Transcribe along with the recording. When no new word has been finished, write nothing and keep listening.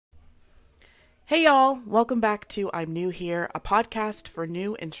Hey y'all, welcome back to I'm New Here, a podcast for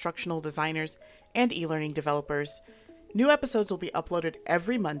new instructional designers and e-learning developers. New episodes will be uploaded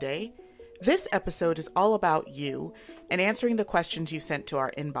every Monday. This episode is all about you and answering the questions you sent to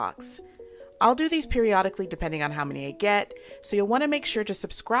our inbox. I'll do these periodically depending on how many I get, so you'll want to make sure to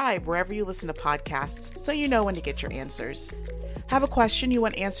subscribe wherever you listen to podcasts so you know when to get your answers. Have a question you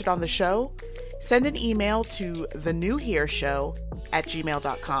want answered on the show? Send an email to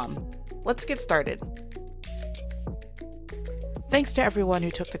thenewhereshow@gmail.com. Let's get started. Thanks to everyone who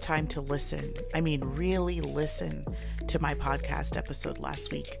took the time to really listen to my podcast episode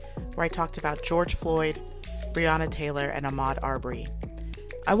last week, where I talked about George Floyd, Breonna Taylor, and Ahmaud Arbery.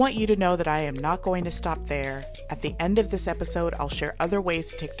 I want you to know that I am not going to stop there. At the end of this episode, I'll share other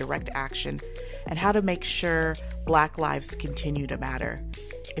ways to take direct action and how to make sure Black lives continue to matter.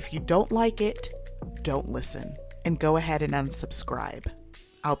 If you don't like it, don't listen, and go ahead and unsubscribe.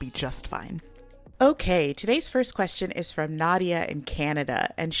 I'll be just fine. Okay, today's first question is from Nadia in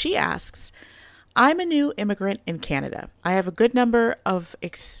Canada, and she asks, I'm a new immigrant in Canada. I have a good number of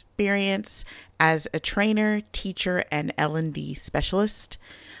experience as a trainer, teacher, and L&D specialist,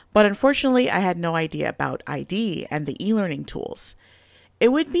 but unfortunately I had no idea about ID and the e-learning tools.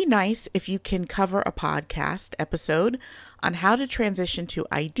 It would be nice if you can cover a podcast episode on how to transition to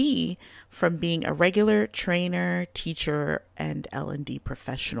ID from being a regular trainer, teacher, and L&D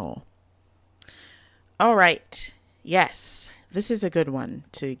professional. All right. Yes, this is a good one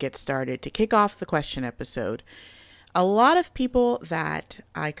to get started, to kick off the question episode. A lot of people that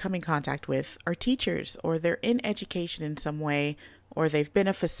I come in contact with are teachers, or they're in education in some way, or they've been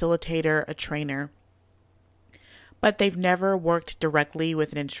a facilitator, a trainer, but they've never worked directly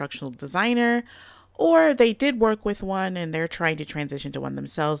with an instructional designer, or they did work with one and they're trying to transition to one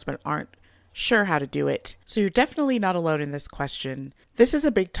themselves but aren't sure how to do it. So you're definitely not alone in this question. This is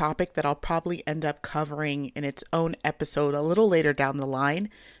a big topic that I'll probably end up covering in its own episode a little later down the line,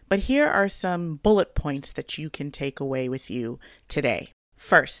 but here are some bullet points that you can take away with you today.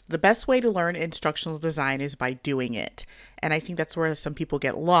 First, the best way to learn instructional design is by doing it. And I think that's where some people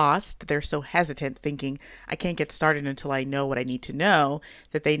get lost. They're so hesitant, thinking, I can't get started until I know what I need to know,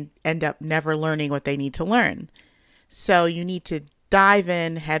 that they end up never learning what they need to learn. So you need to dive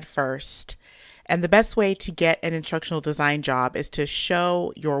in head first. And the best way to get an instructional design job is to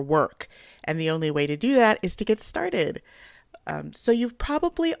show your work. And the only way to do that is to get started. So you've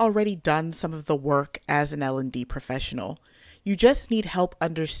probably already done some of the work as an L&D professional. You just need help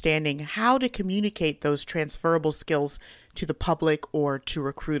understanding how to communicate those transferable skills to the public or to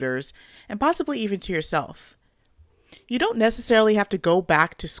recruiters, and possibly even to yourself. You don't necessarily have to go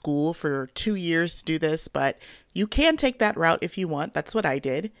back to school for 2 years to do this, but you can take that route if you want. That's what I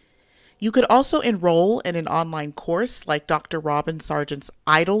did. You could also enroll in an online course like Dr. Robin Sargent's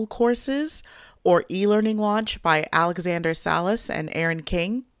IDLE courses or e-learning launch by Alexander Salas and Aaron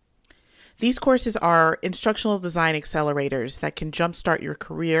King. These courses are instructional design accelerators that can jumpstart your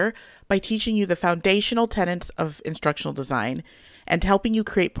career by teaching you the foundational tenets of instructional design and helping you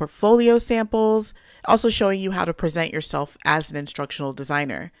create portfolio samples, also showing you how to present yourself as an instructional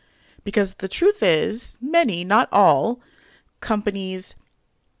designer. Because the truth is, many, not all, companies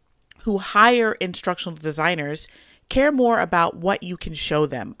who hire instructional designers care more about what you can show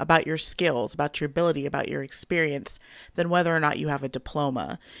them, about your skills, about your ability, about your experience, than whether or not you have a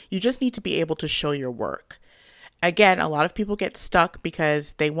diploma. You just need to be able to show your work. Again, a lot of people get stuck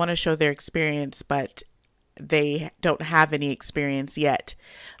because they want to show their experience, but they don't have any experience yet.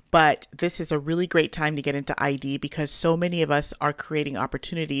 But this is a really great time to get into ID because so many of us are creating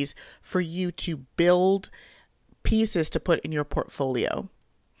opportunities for you to build pieces to put in your portfolio.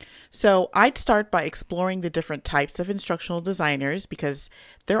 So I'd start by exploring the different types of instructional designers because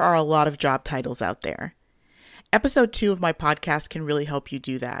there are a lot of job titles out there. Episode 2 of my podcast can really help you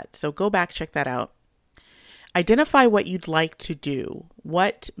do that. So go back, check that out. Identify what you'd like to do.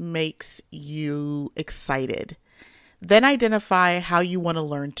 What makes you excited? Then identify how you want to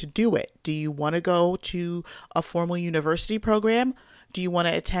learn to do it. Do you want to go to a formal university program? Do you want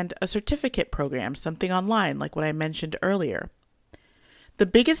to attend a certificate program, something online like what I mentioned earlier? The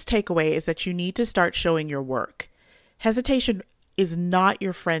biggest takeaway is that you need to start showing your work. Hesitation is not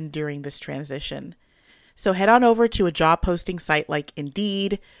your friend during this transition. So head on over to a job posting site like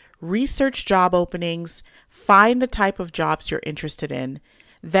Indeed, research job openings, find the type of jobs you're interested in,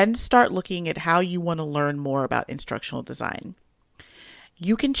 then start looking at how you want to learn more about instructional design.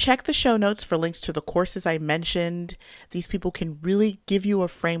 You can check the show notes for links to the courses I mentioned. These people can really give you a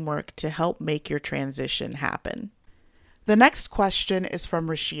framework to help make your transition happen. The next question is from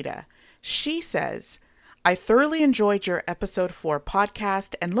Rashida. She says, I thoroughly enjoyed your episode 4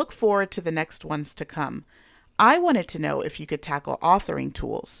 podcast and look forward to the next ones to come. I wanted to know if you could tackle authoring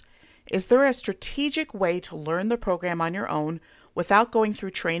tools. Is there a strategic way to learn the program on your own without going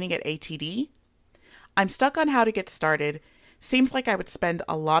through training at ATD? I'm stuck on how to get started. Seems like I would spend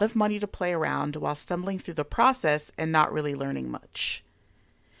a lot of money to play around while stumbling through the process and not really learning much.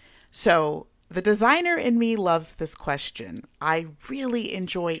 So, the designer in me loves this question. I really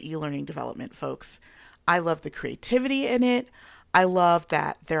enjoy e-learning development, folks. I love the creativity in it. I love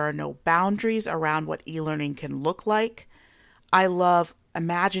that there are no boundaries around what e-learning can look like. I love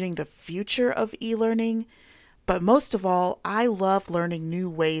imagining the future of e-learning. But most of all, I love learning new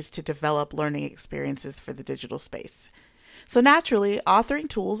ways to develop learning experiences for the digital space. So naturally, authoring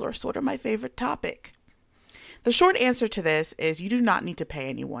tools are sort of my favorite topic. The short answer to this is you do not need to pay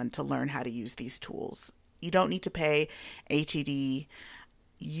anyone to learn how to use these tools. You don't need to pay ATD.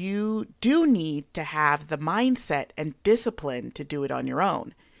 You do need to have the mindset and discipline to do it on your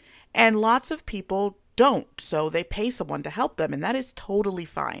own. And lots of people don't, so they pay someone to help them, and that is totally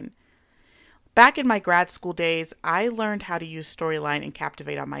fine. Back in my grad school days, I learned how to use Storyline and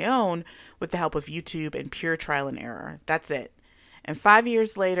Captivate on my own with the help of YouTube and pure trial and error. That's it. And 5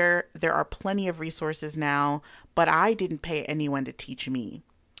 years later, there are plenty of resources now, but I didn't pay anyone to teach me.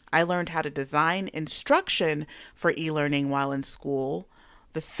 I learned how to design instruction for e-learning while in school,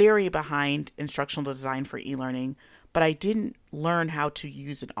 the theory behind instructional design for e-learning, but I didn't learn how to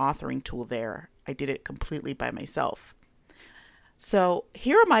use an authoring tool there. I did it completely by myself. So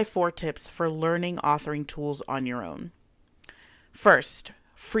here are my 4 tips for learning authoring tools on your own. First,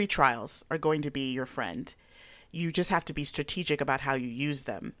 free trials are going to be your friend. You just have to be strategic about how you use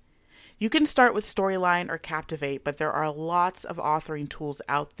them. You can start with Storyline or Captivate, but there are lots of authoring tools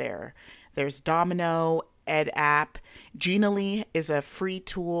out there. There's Domino, EdApp. Genially is a free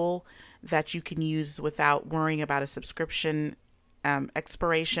tool that you can use without worrying about a subscription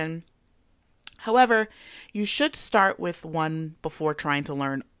expiration. However, you should start with one before trying to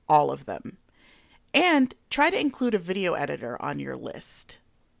learn all of them. And try to include a video editor on your list.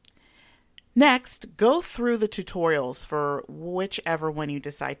 Next, go through the tutorials for whichever one you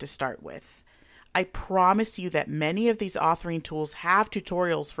decide to start with. I promise you that many of these authoring tools have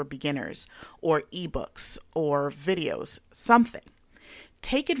tutorials for beginners, or ebooks, or videos, something.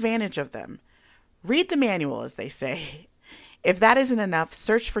 Take advantage of them. Read the manual, as they say. If that isn't enough,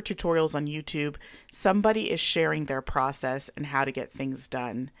 search for tutorials on YouTube. Somebody is sharing their process and how to get things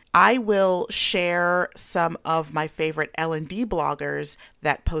done. I will share some of my favorite L&D bloggers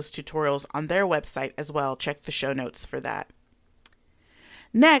that post tutorials on their website as well. Check the show notes for that.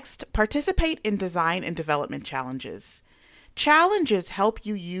 Next, participate in design and development challenges. Challenges help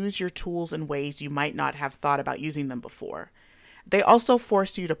you use your tools in ways you might not have thought about using them before. They also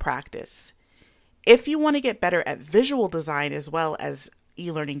force you to practice. If you want to get better at visual design as well as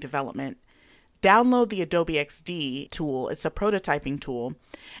e-learning development, download the Adobe XD tool. It's a prototyping tool,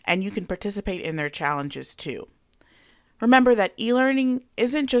 and you can participate in their challenges too. Remember that e-learning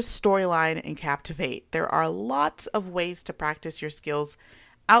isn't just Storyline and Captivate. There are lots of ways to practice your skills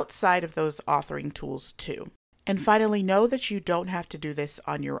outside of those authoring tools too. And finally, know that you don't have to do this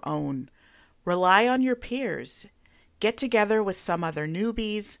on your own. Rely on your peers. Get together with some other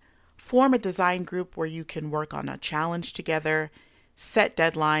newbies. Form a design group where you can work on a challenge together, set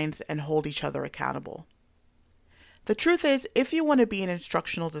deadlines, and hold each other accountable. The truth is, if you want to be an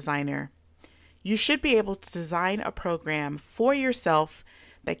instructional designer, you should be able to design a program for yourself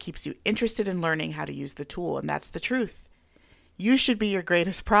that keeps you interested in learning how to use the tool, and that's the truth. You should be your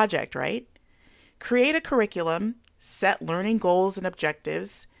greatest project, right? Create a curriculum, set learning goals and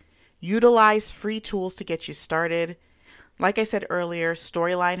objectives, utilize free tools to get you started. Like I said earlier,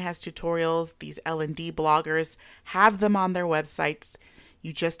 Storyline has tutorials. These L&D bloggers have them on their websites.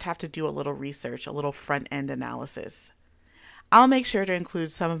 You just have to do a little research, a little front-end analysis. I'll make sure to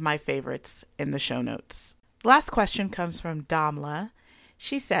include some of my favorites in the show notes. Last question comes from Damla.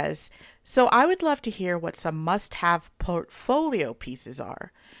 She says, so I would love to hear what some must-have portfolio pieces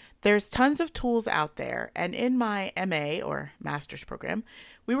are. There's tons of tools out there, and in my MA or master's program,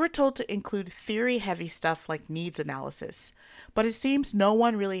 we were told to include theory-heavy stuff like needs analysis, but it seems no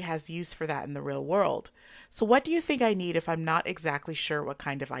one really has use for that in the real world. So what do you think I need if I'm not exactly sure what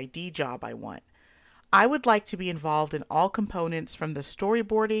kind of ID job I want? I would like to be involved in all components from the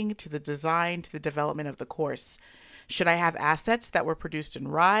storyboarding to the design to the development of the course. Should I have assets that were produced in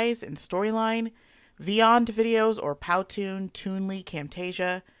Rise and Storyline, Vyond videos or Powtoon, Toonly,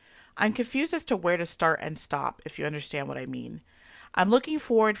 Camtasia? I'm confused as to where to start and stop, if you understand what I mean. I'm looking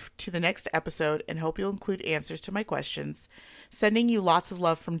forward to the next episode and hope you'll include answers to my questions. Sending you lots of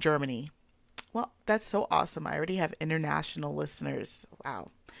love from Germany. Well, that's so awesome. I already have international listeners. Wow.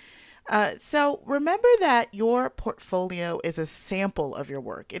 So remember that your portfolio is a sample of your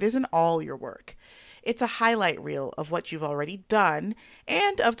work. It isn't all your work. It's a highlight reel of what you've already done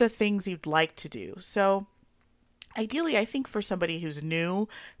and of the things you'd like to do. So ideally, I think for somebody who's new,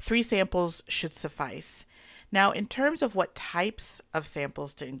 3 samples should suffice. Now, in terms of what types of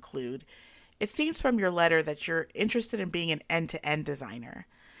samples to include, it seems from your letter that you're interested in being an end-to-end designer.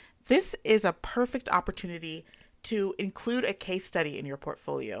 This is a perfect opportunity to include a case study in your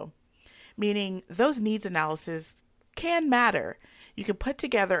portfolio, meaning those needs analysis can matter. You can put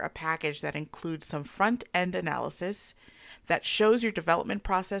together a package that includes some front-end analysis that shows your development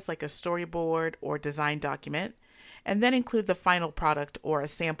process like a storyboard or design document, and then include the final product or a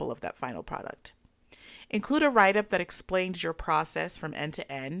sample of that final product. Include a write-up that explains your process from end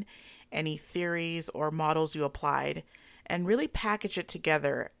to end, any theories or models you applied, and really package it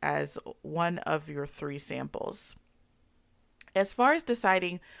together as one of your 3 samples. As far as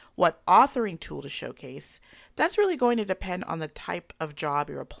deciding what authoring tool to showcase, that's really going to depend on the type of job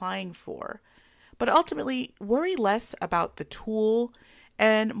you're applying for. But ultimately, worry less about the tool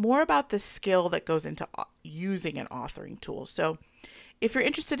and more about the skill that goes into using an authoring tool. So if you're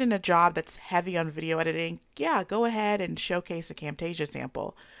interested in a job that's heavy on video editing, yeah, go ahead and showcase a Camtasia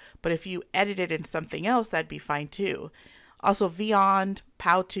sample. But if you edit it in something else, that'd be fine too. Also, Vyond,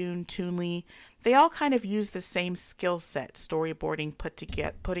 Powtoon, Toonly, they all kind of use the same skill set, storyboarding,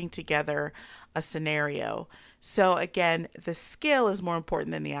 putting together a scenario. So again, the skill is more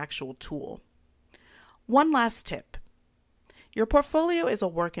important than the actual tool. One last tip. Your portfolio is a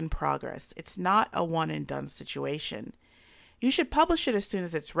work in progress. It's not a one and done situation. You should publish it as soon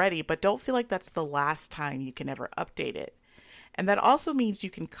as it's ready, but don't feel like that's the last time you can ever update it. And that also means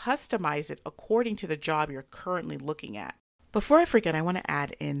you can customize it according to the job you're currently looking at. Before I forget, I want to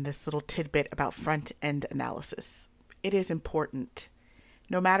add in this little tidbit about front-end analysis. It is important.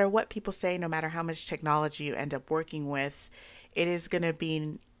 No matter what people say, no matter how much technology you end up working with, it is going to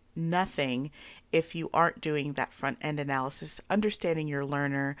be nothing if you aren't doing that front-end analysis, understanding your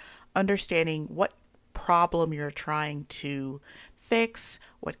learner, understanding what problem you're trying to fix,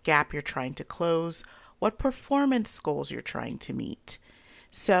 what gap you're trying to close, what performance goals you're trying to meet.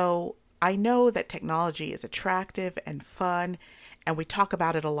 So I know that technology is attractive and fun, and we talk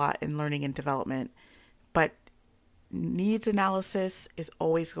about it a lot in learning and development, but needs analysis is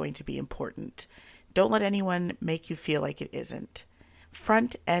always going to be important. Don't let anyone make you feel like it isn't.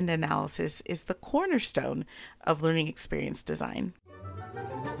 Front-end analysis is the cornerstone of learning experience design.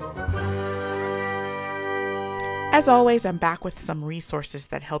 As always, I'm back with some resources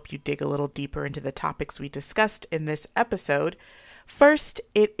that help you dig a little deeper into the topics we discussed in this episode. First,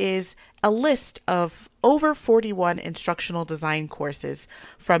 it is a list of over 41 instructional design courses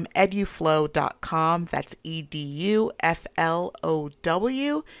from eduflow.com. That's EDUFLOW.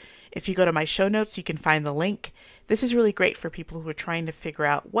 If you go to my show notes, you can find the link. This is really great for people who are trying to figure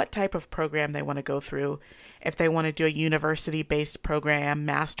out what type of program they want to go through, if they want to do a university-based program,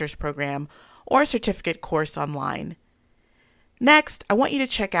 master's program, or a certificate course online. Next, I want you to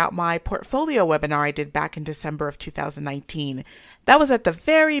check out my portfolio webinar I did back in December of 2019. That was at the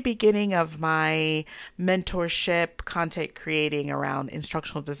very beginning of my mentorship, content creating around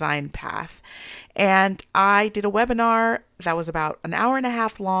instructional design path. And I did a webinar that was about an hour and a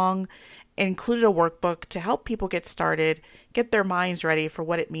half long. It included a workbook to help people get started, get their minds ready for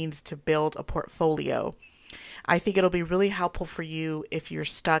what it means to build a portfolio. I think it'll be really helpful for you if you're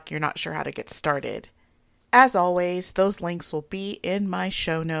stuck, you're not sure how to get started. As always, those links will be in my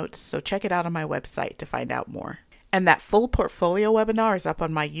show notes, so check it out on my website to find out more. And that full portfolio webinar is up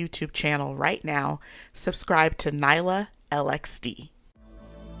on my YouTube channel right now. Subscribe to Nyla LXD.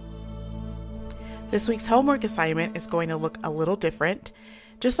 This week's homework assignment is going to look a little different.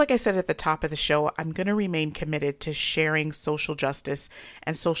 Just like I said at the top of the show, I'm going to remain committed to sharing social justice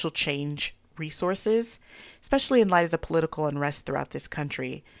and social change resources, especially in light of the political unrest throughout this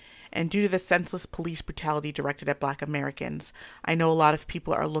country. And due to the senseless police brutality directed at Black Americans, I know a lot of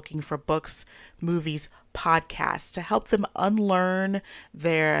people are looking for books, movies, podcasts to help them unlearn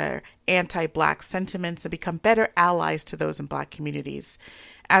their anti-Black sentiments and become better allies to those in Black communities.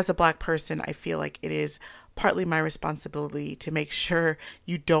 As a Black person, I feel like it is partly my responsibility to make sure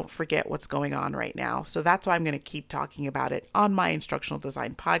you don't forget what's going on right now. So that's why I'm going to keep talking about it on my instructional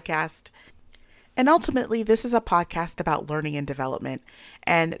design podcast. And ultimately, this is a podcast about learning and development.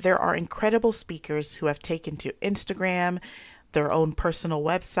 And there are incredible speakers who have taken to Instagram, their own personal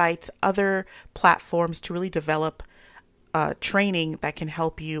websites, other platforms to really develop training that can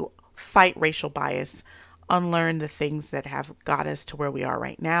help you fight racial bias, unlearn the things that have got us to where we are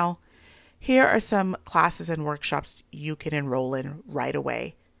right now, Here are some classes and workshops you can enroll in right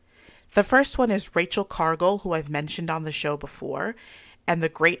away. The first one is Rachel Cargill, who I've mentioned on the show before, and The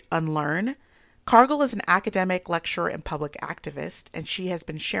Great Unlearn. Cargill is an academic, lecturer, and public activist, and she has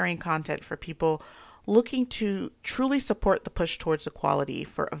been sharing content for people looking to truly support the push towards equality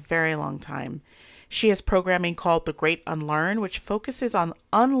for a very long time. She has programming called The Great Unlearn, which focuses on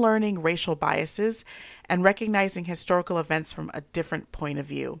unlearning racial biases and recognizing historical events from a different point of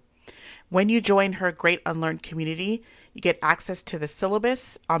view. When you join her Great Unlearn community, you get access to the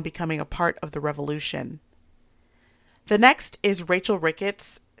syllabus on becoming a part of the revolution. The next is Rachel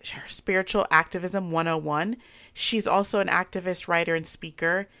Ricketts, her Spiritual Activism 101. She's also an activist, writer, and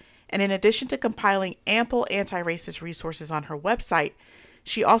speaker. And in addition to compiling ample anti-racist resources on her website,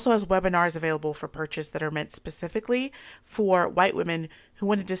 she also has webinars available for purchase that are meant specifically for white women who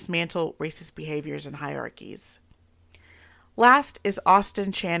want to dismantle racist behaviors and hierarchies. Last is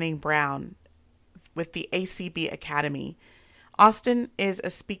Austin Channing Brown with the ACB Academy. Austin is a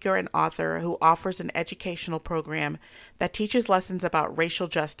speaker and author who offers an educational program that teaches lessons about racial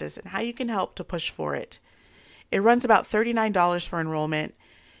justice and how you can help to push for it. It runs about $39 for enrollment.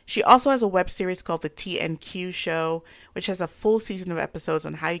 She also has a web series called The TNQ Show, which has a full season of episodes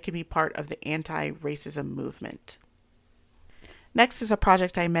on how you can be part of the anti-racism movement. Next is a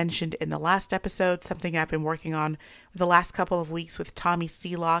project I mentioned in the last episode, something I've been working on the last couple of weeks with Tommy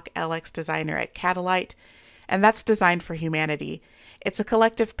Seelock, LX designer at Catalyte, and that's Design for Humanity. It's a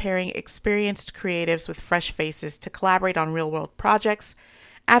collective pairing experienced creatives with fresh faces to collaborate on real-world projects,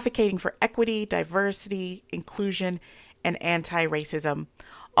 advocating for equity, diversity, inclusion, and anti-racism.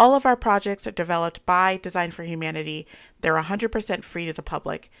 All of our projects are developed by Design for Humanity. They're 100% free to the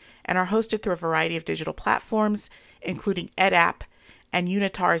public and are hosted through a variety of digital platforms, including EdApp and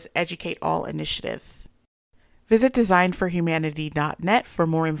Unitar's Educate All initiative. Visit designforhumanity.net for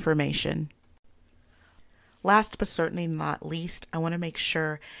more information. Last but certainly not least, I want to make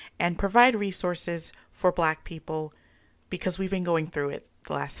sure and provide resources for Black people because we've been going through it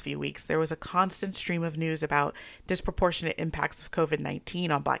the last few weeks. There was a constant stream of news about disproportionate impacts of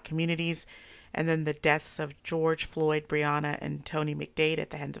COVID-19 on Black communities, and then the deaths of George Floyd, Breonna, and Tony McDade at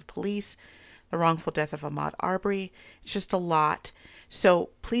the hands of police, the wrongful death of Ahmaud Arbery. It's just a lot. So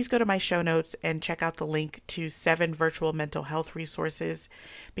please go to my show notes and check out the link to 7 virtual mental health resources,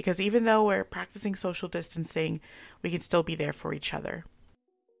 because even though we're practicing social distancing, we can still be there for each other.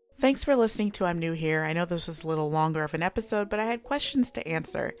 Thanks for listening to I'm New Here. I know this was a little longer of an episode, but I had questions to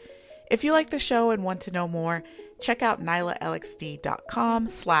answer. If you like the show and want to know more, check out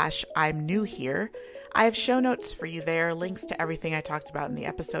nylalxd.com/I'm New Here. I have show notes for you there, links to everything I talked about in the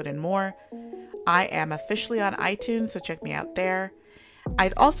episode and more. I am officially on iTunes, so check me out there.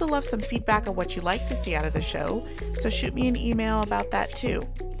 I'd also love some feedback on what you'd like to see out of the show, so shoot me an email about that too.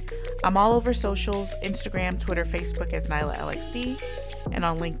 I'm all over socials, Instagram, Twitter, Facebook as NylaLXD, and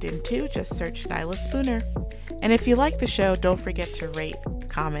on LinkedIn too, just search Nyla Spooner. And if you like the show, don't forget to rate,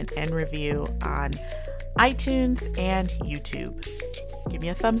 comment, and review on iTunes and YouTube. Give me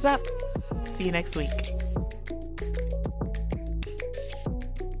a thumbs up. See you next week.